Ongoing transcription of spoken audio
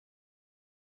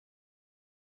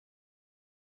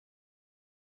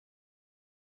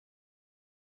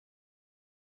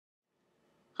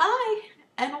Hi,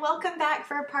 and welcome back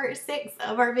for part 6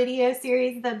 of our video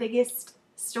series, The Biggest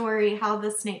Story, How the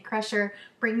Snake Crusher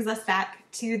Brings Us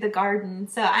Back to the Garden.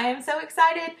 So I am so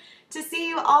excited to see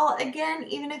you all again,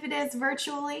 even if it is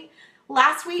virtually.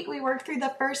 Last week we worked through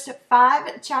the first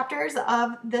 5 chapters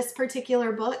of this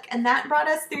particular book, and that brought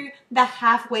us through the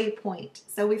halfway point.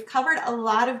 So we've covered a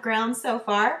lot of ground so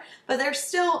far, but there's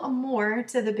still more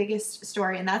to the biggest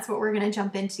story, and that's what we're going to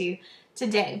jump into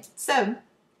today. So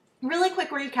really quick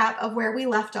recap of where we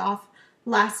left off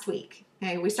last week.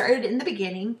 Okay, we started in the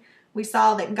beginning. We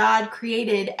saw that God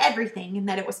created everything and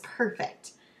that it was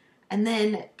perfect. And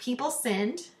then people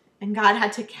sinned and God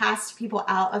had to cast people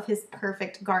out of his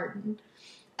perfect garden.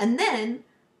 And then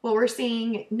what we're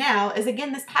seeing now is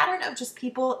again this pattern of just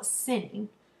people sinning.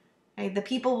 Okay, the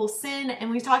people will sin,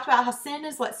 and we talked about how sin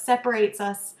is what separates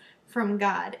us from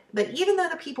God. But even though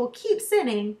the people keep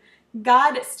sinning,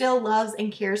 God still loves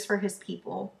and cares for his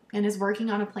people and is working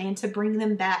on a plan to bring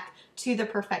them back to the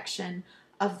perfection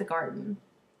of the garden.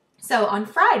 So on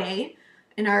Friday,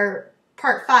 in our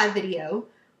part 5 video,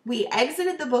 we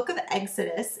exited the book of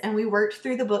Exodus and we worked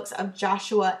through the books of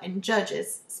Joshua and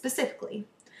Judges specifically.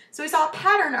 So we saw a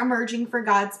pattern emerging for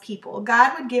God's people.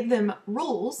 God would give them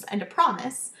rules and a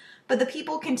promise, but the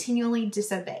people continually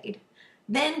disobeyed.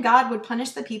 Then God would punish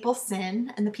the people's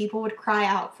sin and the people would cry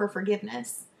out for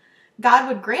forgiveness. God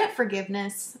would grant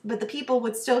forgiveness, but the people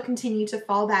would still continue to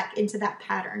fall back into that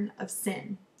pattern of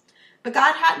sin. But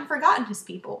God hadn't forgotten his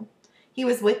people. He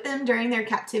was with them during their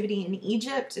captivity in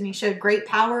Egypt, and he showed great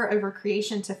power over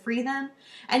creation to free them.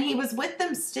 And he was with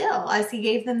them still as he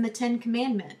gave them the 10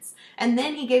 commandments. And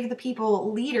then he gave the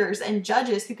people leaders and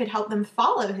judges who could help them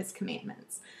follow his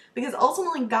commandments. Because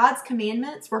ultimately God's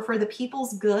commandments were for the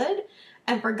people's good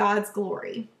and for God's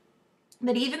glory.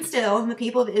 But even still, the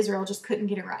people of Israel just couldn't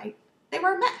get it right. They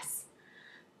were a mess.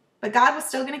 But God was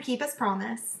still going to keep his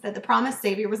promise that the promised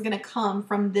Savior was going to come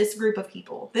from this group of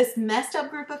people, this messed up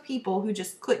group of people who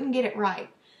just couldn't get it right.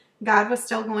 God was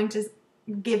still going to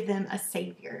give them a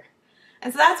Savior.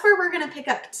 And so that's where we're going to pick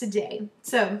up today.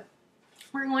 So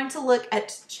we're going to look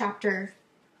at chapter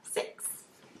 6.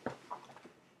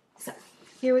 So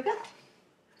here we go.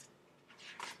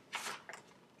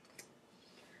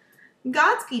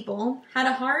 God's people had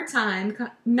a hard time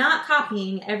not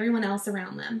copying everyone else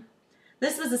around them.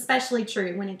 This was especially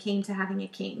true when it came to having a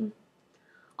king.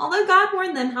 Although God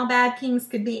warned them how bad kings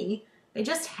could be, they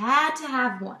just had to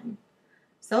have one.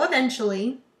 So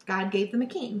eventually, God gave them a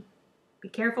king. Be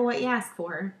careful what you ask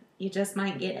for. You just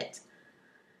might get it.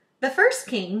 The first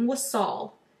king was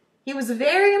Saul. He was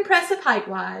very impressive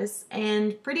height-wise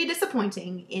and pretty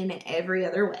disappointing in every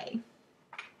other way.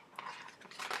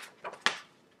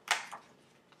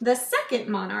 The second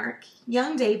monarch,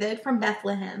 young David from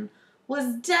Bethlehem,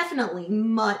 was definitely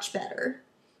much better.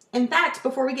 In fact,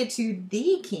 before we get to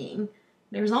the king,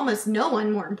 there's almost no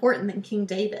one more important than King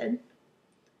David.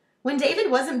 When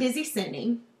David wasn't busy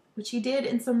sinning, which he did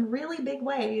in some really big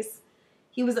ways,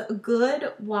 he was a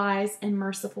good, wise, and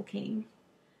merciful king.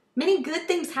 Many good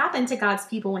things happened to God's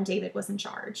people when David was in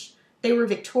charge. They were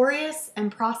victorious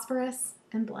and prosperous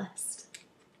and blessed.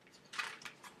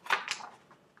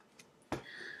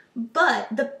 But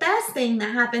the best thing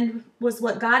that happened was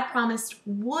what God promised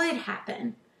would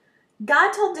happen.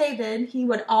 God told David he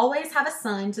would always have a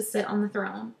son to sit on the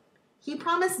throne. He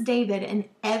promised David an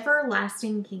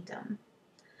everlasting kingdom.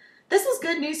 This was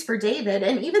good news for David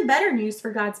and even better news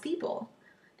for God's people.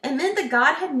 It meant that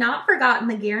God had not forgotten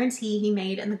the guarantee he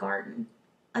made in the garden.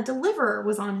 A deliverer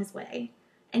was on his way.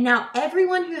 And now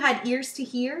everyone who had ears to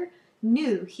hear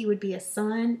knew he would be a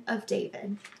son of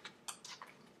David.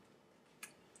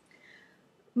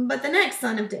 But the next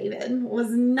son of David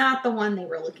was not the one they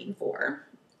were looking for.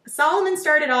 Solomon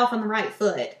started off on the right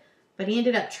foot, but he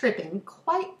ended up tripping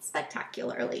quite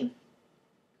spectacularly.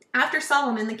 After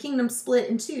Solomon, the kingdom split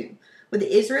in two, with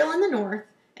Israel in the north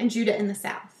and Judah in the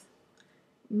south.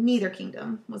 Neither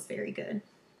kingdom was very good.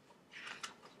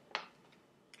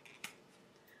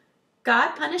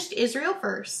 God punished Israel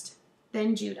first,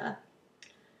 then Judah.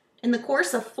 In the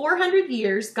course of 400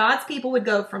 years, God's people would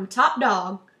go from top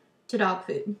dog to dog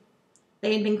food.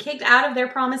 They had been kicked out of their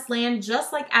promised land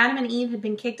just like Adam and Eve had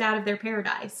been kicked out of their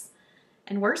paradise.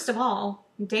 And worst of all,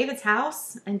 David's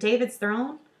house and David's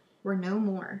throne were no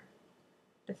more.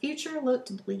 The future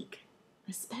looked bleak,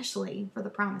 especially for the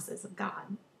promises of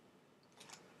God.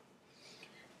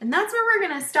 And that's where we're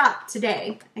going to stop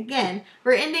today. Again,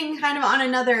 we're ending kind of on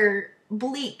another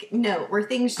bleak note where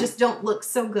things just don't look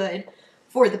so good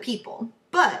for the people.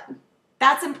 But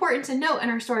that's important to note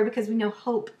in our story because we know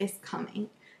hope is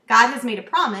coming. God has made a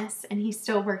promise and he's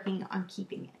still working on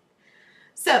keeping it.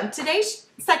 So today's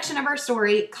section of our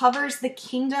story covers the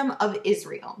kingdom of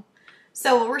Israel.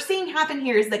 So what we're seeing happen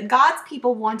here is that God's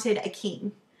people wanted a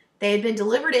king. They had been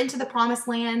delivered into the promised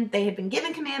land. They had been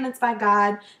given commandments by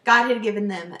God. God had given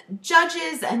them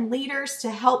judges and leaders to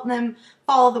help them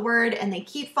follow the word, and they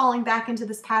keep falling back into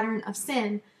this pattern of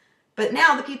sin. But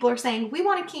now the people are saying, we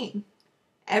want a king.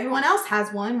 Everyone else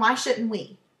has one. Why shouldn't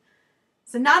we?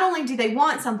 So not only do they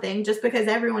want something just because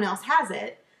everyone else has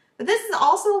it, but this is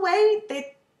also a way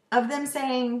of them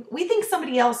saying, we think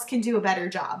somebody else can do a better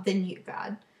job than you,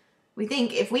 God. We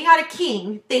think if we had a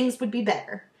king, things would be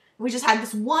better. If we just had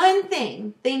this one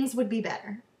thing, things would be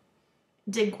better.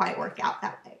 Didn't quite work out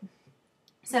that way.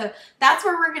 So that's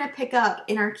where we're going to pick up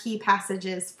in our key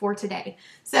passages for today.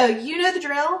 So you know the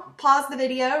drill. Pause the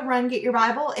video, run, get your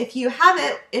Bible. If you have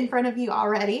it in front of you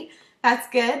already, that's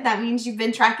good. That means you've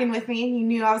been tracking with me and you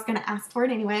knew I was going to ask for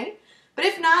it anyway. But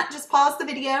if not, just pause the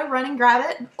video, run and grab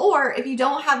it. Or if you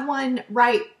don't have one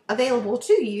right available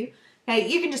to you, okay,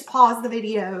 you can just pause the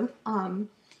video and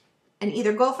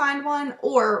either go find one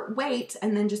or wait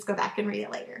and then just go back and read it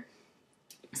later.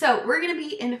 So we're going to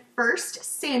be in 1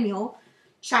 Samuel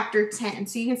chapter 10.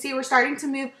 So you can see we're starting to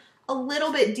move a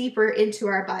little bit deeper into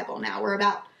our Bible now. We're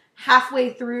about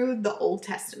halfway through the Old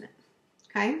Testament.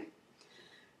 Okay?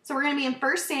 So we're going to be in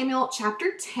 1 Samuel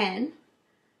chapter 10.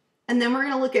 And then we're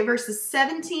going to look at verses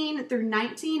 17 through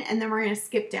 19. And then we're going to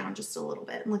skip down just a little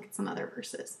bit and look at some other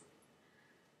verses.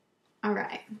 All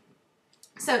right.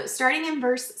 So starting in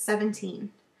verse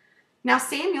 17. Now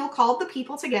Samuel called the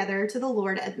people together to the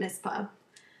Lord at Mizpah.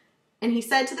 And he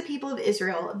said to the people of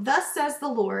Israel, thus says the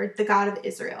Lord, the God of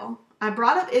Israel, I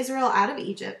brought up Israel out of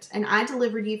Egypt, and I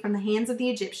delivered you from the hands of the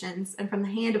Egyptians and from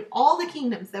the hand of all the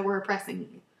kingdoms that were oppressing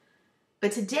you.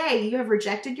 But today you have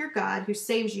rejected your God who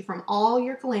saves you from all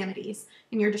your calamities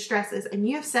and your distresses, and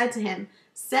you have said to him,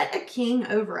 set a king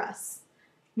over us.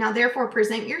 Now therefore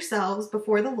present yourselves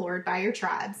before the Lord by your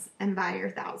tribes and by your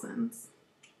thousands.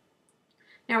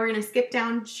 Now we're going to skip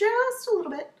down just a little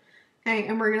bit. Okay,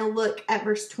 and we're going to look at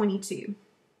verse 22.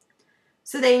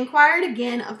 So they inquired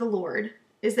again of the Lord,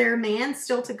 is there a man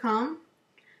still to come?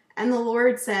 And the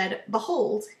Lord said,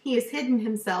 behold, he has hidden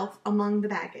himself among the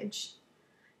baggage.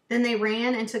 Then they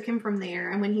ran and took him from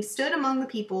there, and when he stood among the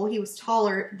people, he was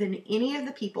taller than any of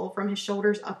the people from his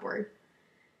shoulders upward.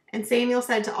 And Samuel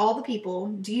said to all the people,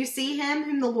 do you see him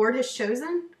whom the Lord has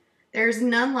chosen? There is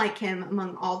none like him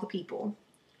among all the people.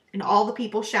 And all the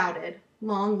people shouted,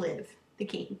 long live the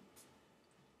king.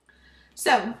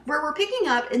 So, where we're picking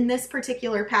up in this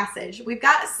particular passage, we've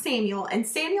got Samuel, and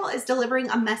Samuel is delivering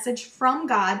a message from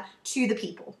God to the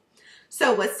people.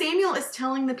 So, what Samuel is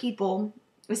telling the people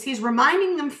is he's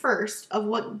reminding them first of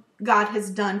what God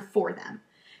has done for them.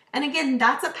 And again,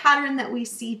 that's a pattern that we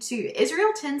see too.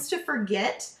 Israel tends to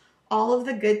forget all of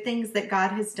the good things that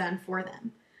God has done for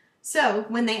them. So,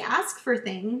 when they ask for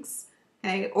things,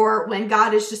 okay, or when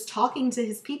God is just talking to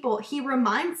his people, he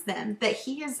reminds them that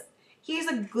he is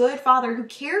a good father who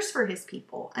cares for his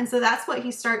people. And so that's what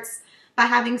he starts by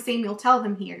having Samuel tell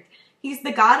them here. He's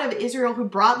the God of Israel who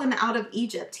brought them out of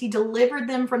Egypt. He delivered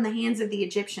them from the hands of the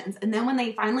Egyptians. And then when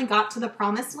they finally got to the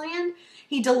promised land,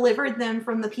 he delivered them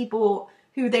from the people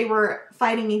who they were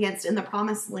fighting against in the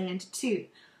promised land too.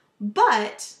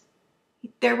 But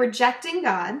they're rejecting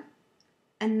God,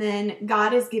 and then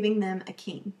God is giving them a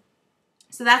king.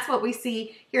 So that's what we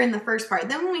see here in the first part.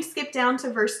 Then when we skip down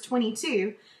to verse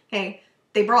 22, okay,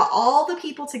 they brought all the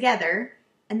people together,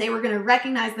 and they were going to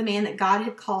recognize the man that God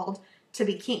had called to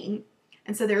be king.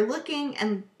 And so they're looking,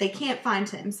 and they can't find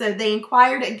him. So they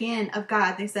inquired again of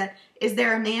God. They said, is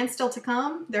there a man still to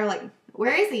come? They're like,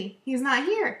 where is he? He's not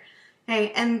here.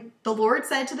 Okay, and the Lord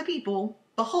said to the people,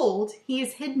 behold, he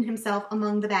has hidden himself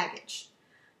among the baggage.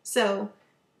 So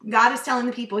God is telling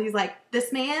the people, he's like,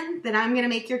 this man that I'm going to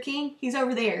make your king, he's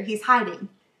over there. He's hiding.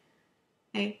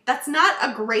 Okay, that's not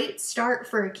a great start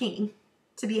for a king,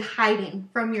 to be hiding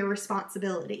from your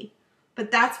responsibility.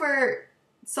 But that's where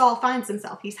Saul finds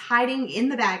himself. He's hiding in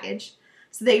the baggage.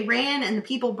 So they ran, and the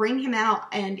people bring him out,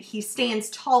 and he stands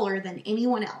taller than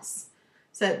anyone else.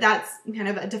 So that's kind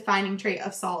of a defining trait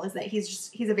of Saul, is that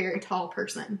he's a very tall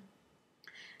person.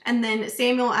 And then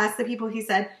Samuel asked the people, he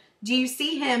said, do you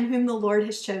see him whom the Lord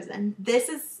has chosen? This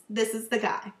is the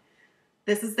guy.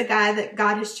 This is the guy that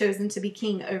God has chosen to be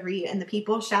king over you. And the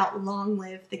people shout, long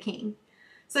live the king.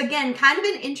 So again, kind of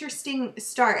an interesting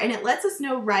start. And it lets us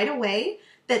know right away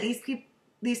that these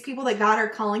people that God are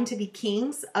calling to be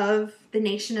kings of the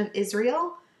nation of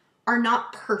Israel are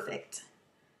not perfect.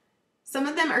 Some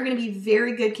of them are going to be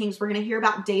very good kings. We're going to hear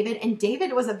about David. And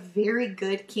David was a very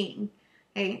good king.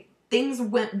 Okay? Things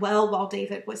went well while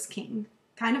David was king.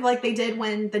 kind of like they did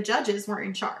when the judges were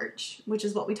in charge, which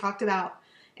is what we talked about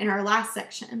in our last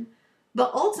section.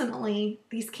 But ultimately,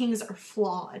 these kings are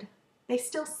flawed. They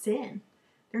still sin.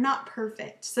 They're not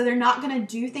perfect. So they're not going to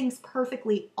do things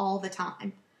perfectly all the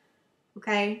time.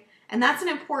 Okay? And that's an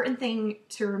important thing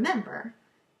to remember.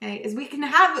 Okay? Is we can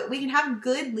have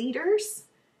good leaders.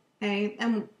 Okay?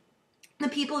 And the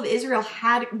people of Israel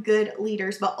had good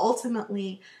leaders, but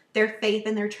ultimately their faith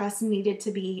and their trust needed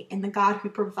to be in the God who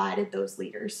provided those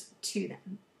leaders to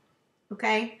them.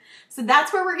 Okay? So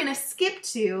that's where we're going to skip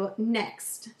to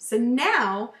next. So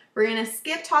now we're going to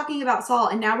skip talking about Saul,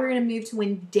 and now we're going to move to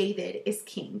when David is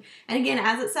king. And again,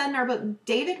 as it said in our book,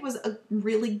 David was a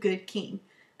really good king.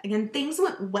 Again, things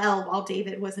went well while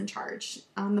David was in charge.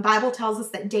 The Bible tells us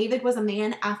that David was a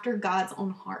man after God's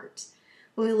own heart.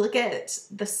 When we look at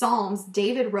the Psalms,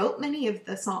 David wrote many of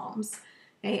the Psalms,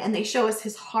 okay, and they show us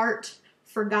his heart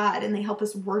for God, and they help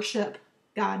us worship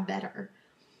God better.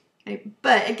 Okay?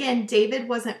 But again, David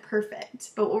wasn't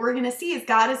perfect. But what we're going to see is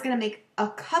God is going to make a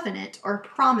covenant or a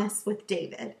promise with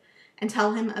David and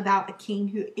tell him about a king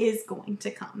who is going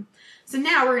to come. So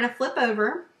now we're going to flip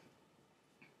over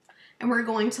and we're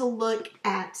going to look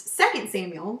at 2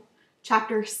 Samuel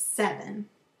chapter 7.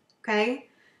 Okay?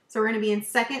 So we're going to be in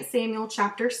 2 Samuel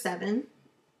chapter 7,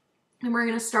 and we're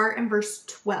going to start in verse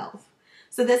 12.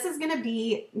 So this is going to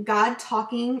be God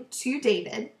talking to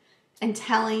David and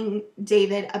telling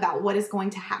David about what is going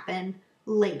to happen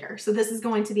later. So this is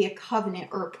going to be a covenant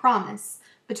or a promise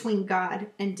between God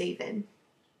and David.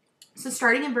 So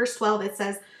starting in verse 12, it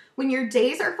says, "When your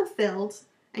days are fulfilled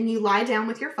and you lie down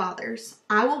with your fathers,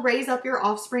 I will raise up your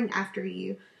offspring after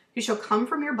you, who shall come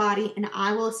from your body, and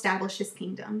I will establish his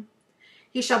kingdom.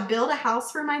 He shall build a house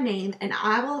for my name, and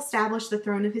I will establish the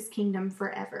throne of his kingdom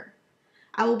forever.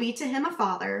 I will be to him a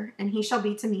father, and he shall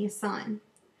be to me a son.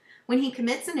 When he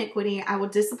commits iniquity, I will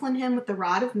discipline him with the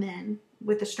rod of men,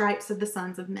 with the stripes of the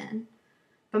sons of men.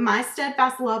 But my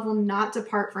steadfast love will not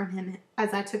depart from him,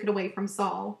 as I took it away from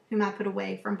Saul, whom I put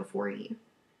away from before you.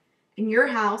 And your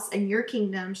house and your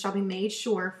kingdom shall be made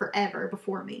sure forever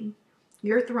before me.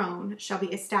 Your throne shall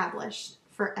be established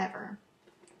forever."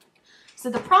 So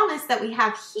the promise that we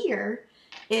have here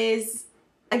is,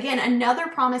 again, another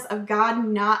promise of God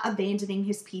not abandoning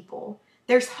his people.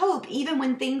 There's hope even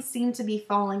when things seem to be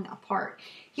falling apart.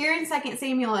 Here in 2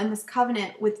 Samuel, in this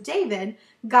covenant with David,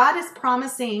 God is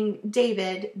promising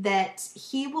David that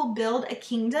he will build a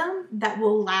kingdom that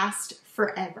will last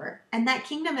forever. And that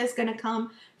kingdom is going to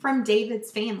come from David's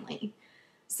family.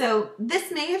 So this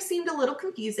may have seemed a little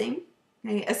confusing,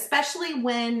 okay, especially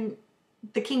when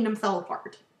the kingdom fell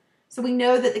apart. So we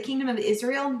know that the kingdom of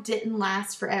Israel didn't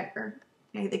last forever.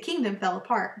 Okay, the kingdom fell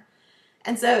apart.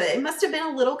 And so it must have been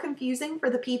a little confusing for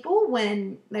the people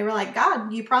when they were like,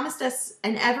 "God, you promised us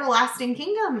an everlasting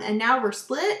kingdom, and now we're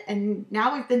split, and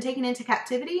now we've been taken into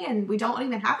captivity, and we don't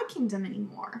even have a kingdom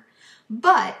anymore."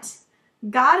 But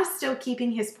God is still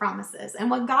keeping his promises.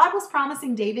 And what God was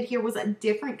promising David here was a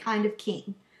different kind of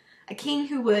king. A king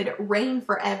who would reign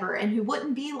forever and who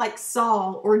wouldn't be like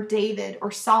Saul or David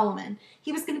or Solomon.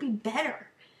 He was going to be better.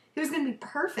 He was going to be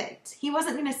perfect. He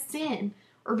wasn't going to sin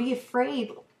or be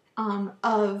afraid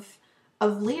of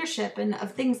leadership and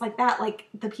of things like that, like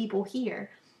the people here.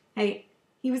 Okay?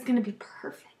 He was going to be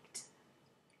perfect.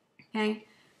 Okay?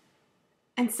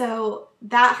 And so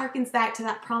that harkens back to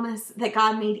that promise that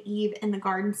God made Eve in the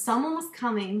garden. Someone was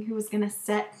coming who was going to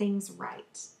set things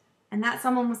right. And that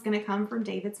someone was going to come from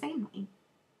David's family.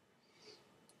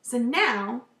 So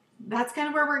now, that's kind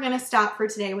of where we're going to stop for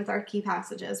today with our key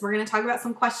passages. We're going to talk about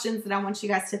some questions that I want you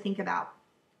guys to think about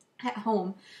at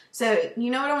home. So,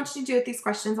 you know what I want you to do with these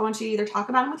questions? I want you to either talk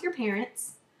about them with your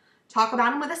parents, talk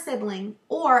about them with a sibling,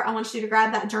 or I want you to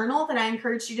grab that journal that I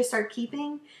encouraged you to start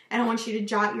keeping, and I want you to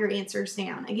jot your answers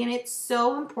down. Again, it's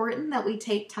so important that we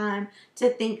take time to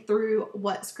think through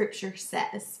what Scripture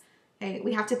says. Okay,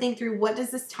 we have to think through, what does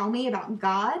this tell me about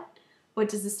God? What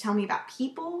does this tell me about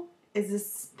people? Is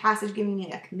this passage giving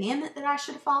me a commandment that I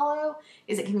should follow?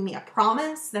 Is it giving me a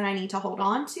promise that I need to hold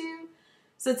on to?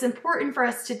 So it's important for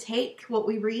us to take what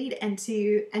we read and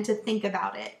to think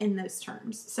about it in those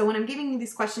terms. So when I'm giving you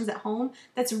these questions at home,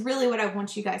 that's really what I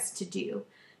want you guys to do.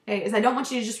 Okay, is I don't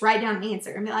want you to just write down an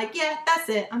answer and be like, "Yeah, that's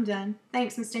it, I'm done.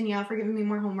 Thanks, Miss Danielle, for giving me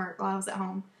more homework while I was at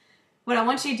home." What I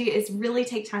want you to do is really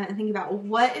take time and think about,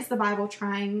 what is the Bible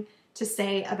trying to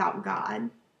say about God?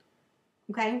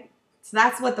 Okay? So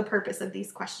that's what the purpose of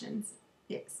these questions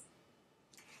is.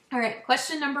 All right,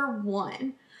 question number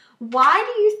 1.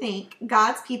 Why do you think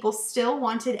God's people still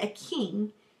wanted a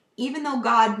king, even though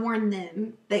God warned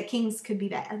them that kings could be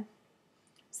bad?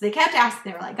 So they kept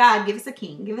asking. They were like, God, give us a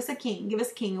king, give us a king, give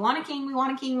us a king. We want a king, we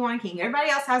want a king, we want a king. Everybody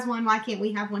else has one. Why can't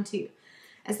we have one too?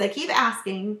 And so they keep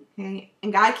asking, okay,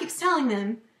 and God keeps telling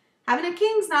them, having a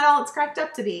king's not all it's cracked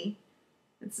up to be.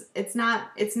 It's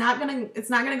not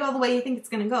gonna go the way you think it's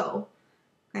gonna go.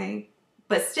 Okay.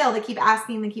 But still they keep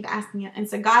asking it. And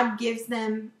so God gives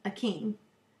them a king.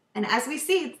 And as we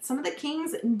see, some of the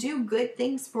kings do good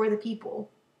things for the people.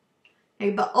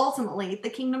 Okay, but ultimately the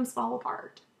kingdoms fall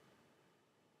apart.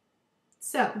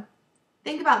 So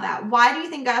think about that. Why do you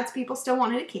think God's people still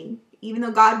wanted a king? Even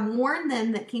though God warned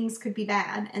them that kings could be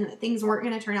bad and that things weren't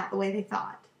going to turn out the way they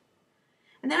thought.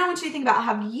 And then I want you to think about,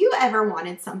 have you ever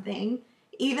wanted something,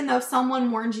 even though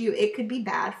someone warned you it could be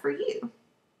bad for you?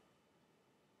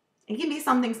 It can be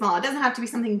something small. It doesn't have to be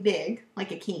something big,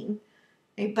 like a king.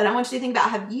 Okay? But I want you to think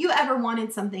about, have you ever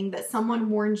wanted something that someone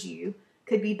warned you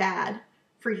could be bad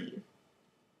for you?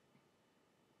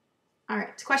 All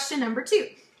right, question number 2.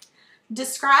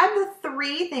 Describe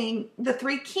the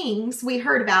three kings we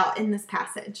heard about in this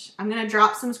passage. I'm going to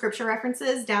drop some scripture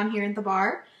references down here at the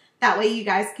bar. That way you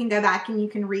guys can go back and you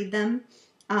can read them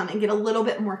and get a little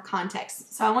bit more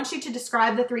context. So I want you to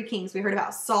describe the 3 kings. We heard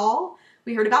about Saul,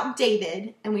 we heard about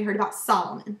David, and we heard about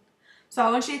Solomon. So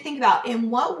I want you to think about, in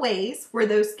what ways were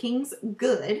those kings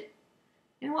good?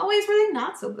 In what ways were they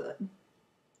not so good?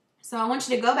 So I want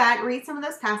you to go back, read some of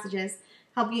those passages,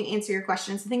 help you answer your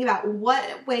questions. So think about,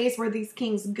 what ways were these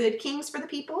kings good kings for the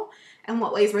people, and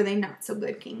what ways were they not so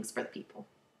good kings for the people?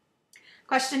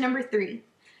 Question number 3.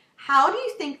 How do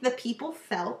you think the people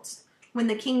felt when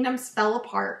the kingdoms fell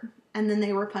apart and then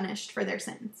they were punished for their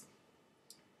sins?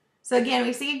 So again,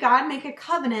 we see God make a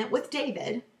covenant with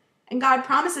David, and God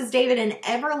promises David an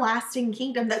everlasting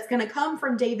kingdom that's going to come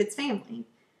from David's family.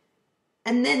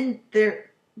 And then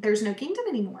there's no kingdom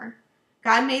anymore.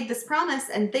 God made this promise,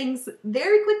 and things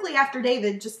very quickly after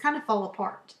David just kind of fall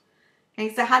apart.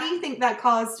 Okay, so how do you think that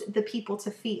caused the people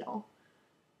to feel?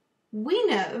 We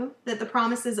know that the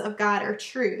promises of God are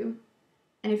true.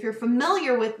 And if you're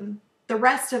familiar with the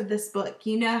rest of this book,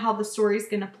 you know how the story is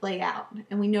going to play out.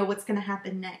 And we know what's going to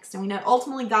happen next. And we know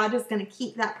ultimately God is going to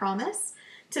keep that promise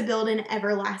to build an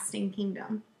everlasting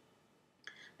kingdom.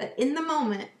 But in the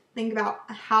moment, think about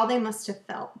how they must have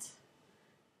felt.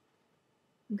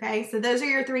 Okay, so those are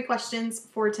your 3 questions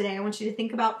for today. I want you to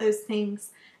think about those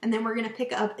things, and then we're going to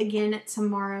pick up again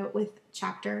tomorrow with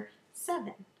chapter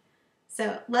 7.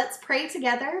 So let's pray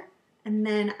together, and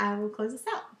then I will close this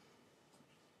out.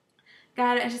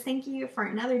 God, I just thank you for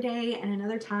another day and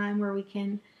another time where we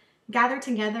can gather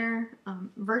together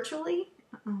virtually.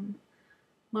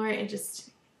 Lord,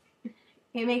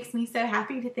 it makes me so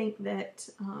happy to think that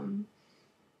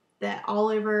that all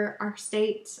over our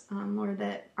state, Lord,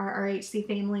 that our RHC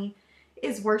family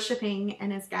is worshiping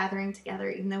and is gathering together,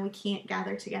 even though we can't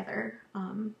gather together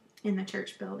in the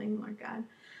church building, Lord God.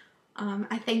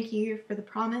 I thank you for the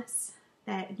promise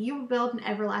that you will build an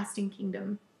everlasting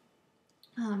kingdom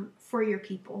for your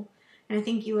people. And I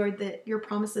thank you, Lord, that your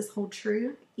promises hold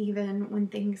true even when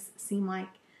things seem like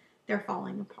they're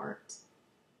falling apart.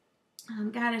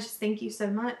 God, I just thank you so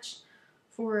much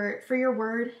for your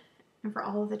word and for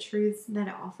all of the truths that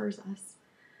it offers us.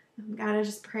 God, I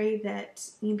just pray that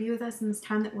you be with us in this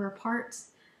time that we're apart,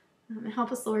 and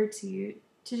help us, Lord, to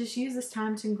just use this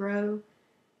time to grow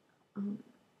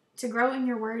in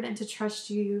your word and to trust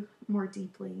you more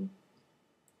deeply.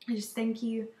 I just thank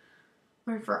you,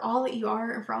 Lord, for all that you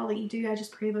are and for all that you do. I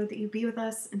just pray, Lord, that you be with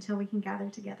us until we can gather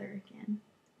together again.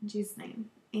 In Jesus' name,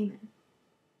 amen.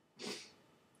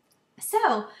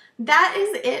 So that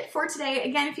is it for today.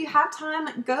 Again, if you have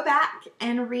time, go back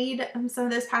and read some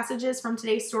of those passages from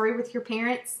today's story with your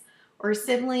parents or a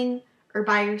sibling or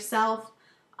by yourself.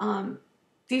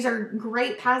 These are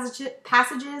great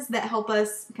passages that help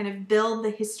us kind of build the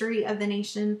history of the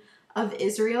nation of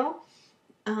Israel.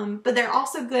 But they're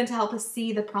also good to help us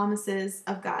see the promises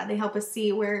of God. They help us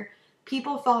see where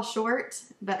people fall short,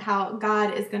 but how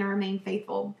God is going to remain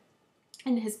faithful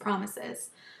in his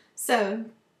promises. So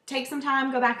take some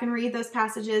time, go back and read those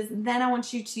passages. Then I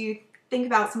want you to think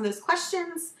about some of those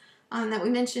questions that we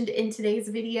mentioned in today's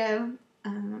video.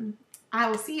 I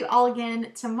will see you all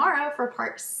again tomorrow for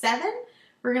part 7.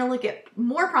 We're going to look at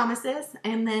more promises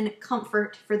and then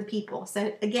comfort for the people.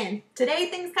 So again, today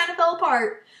things kind of fell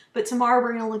apart, but tomorrow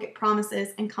we're going to look at promises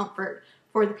and comfort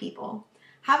for the people.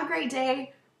 Have a great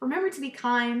day. Remember to be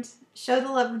kind. Show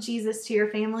the love of Jesus to your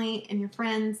family and your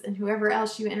friends and whoever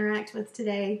else you interact with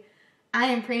today. I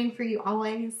am praying for you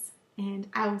always, and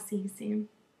I will see you soon.